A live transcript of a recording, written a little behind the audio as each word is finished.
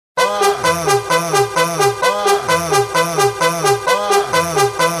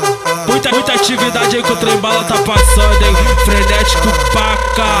atividade aí que o trem bala tá passando, hein? Frenético pra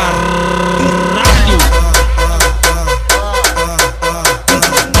caralho.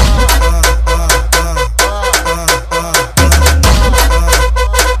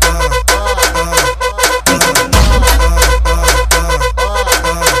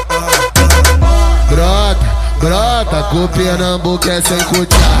 Brota, com Pernambuco é sem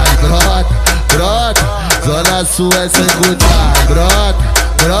cutiagem. Brota, Zona Sul é sem cutiagem.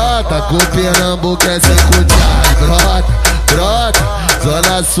 Brota, com Pernambuco é sem cutiagem. Brota,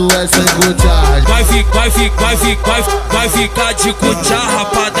 Zona Sul é sem cutiagem. Vai ficar de cucharra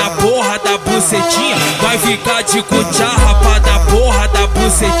pra dar porra da bucetinha. Vai ficar de cucharra pra dar porra da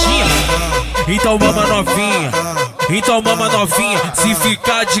bucetinha. Então mama novinha, se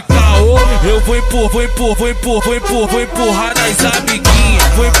ficar de caô, eu vou empurrar nas amiguinhas.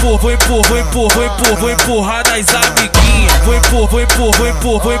 Vou empurrar nas amiguinhas.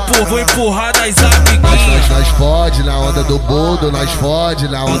 Vou empurrar nas amiguinhas. Nós fode na onda do boldo, nós fode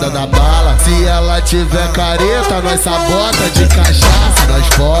na onda da bala. Se ela tiver careta, nós sabota de cachaça. Nós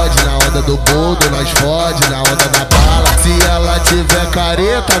fode na onda do boldo, nós fode na onda da bala. Se ela tiver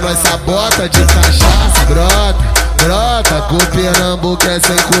careta, nós sabota de cachaça. Brota, com Pernambuco é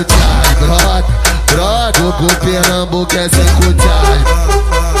sem cutiagem. Brota, com Pernambuco é sem cutiagem.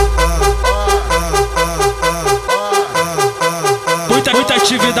 Muita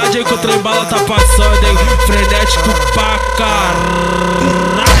atividade aí que o trem bala tá passando, hein? Frenético pra caralho.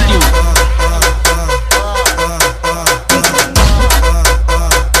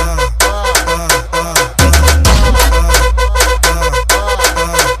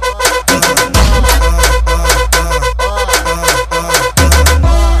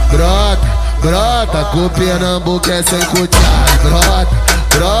 Brota, com Pernambuco é sem cutiagem.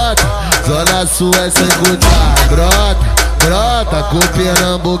 Brota, Zona Sul é sem cutiagem. Brota, com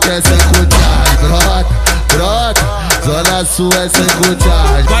Pernambuco é sem cutiagem. Brota, Zona Sul é sem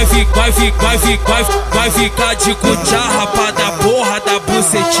cutiagem. Vai ficar de cucharra pra dar porra da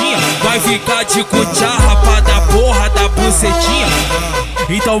bucetinha. Vai ficar de cucharra pra dar porra da bucetinha.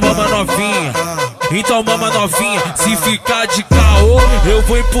 Então mama novinha, se ficar de caô, eu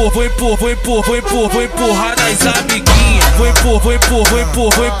vou empurrar nas amiguinhas. Vou empurrar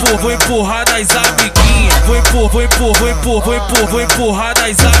nas amiguinhas. Vou empurrar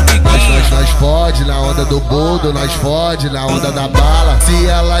nas amiguinhas. Nós fode na onda do boldo, nós fode na onda da bala. Se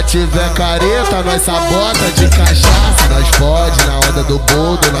ela tiver careta, nós sabota de cachaça. Nós fode na onda do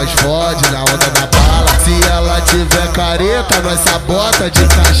boldo, nós fode na onda da bala. Se ela tiver careta, nós sabota de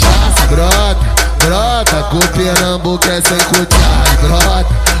cachaça. Brota, com Pernambuco é sem cutiagem.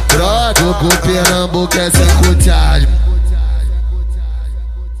 Brota, com Pernambuco é sem cutiagem.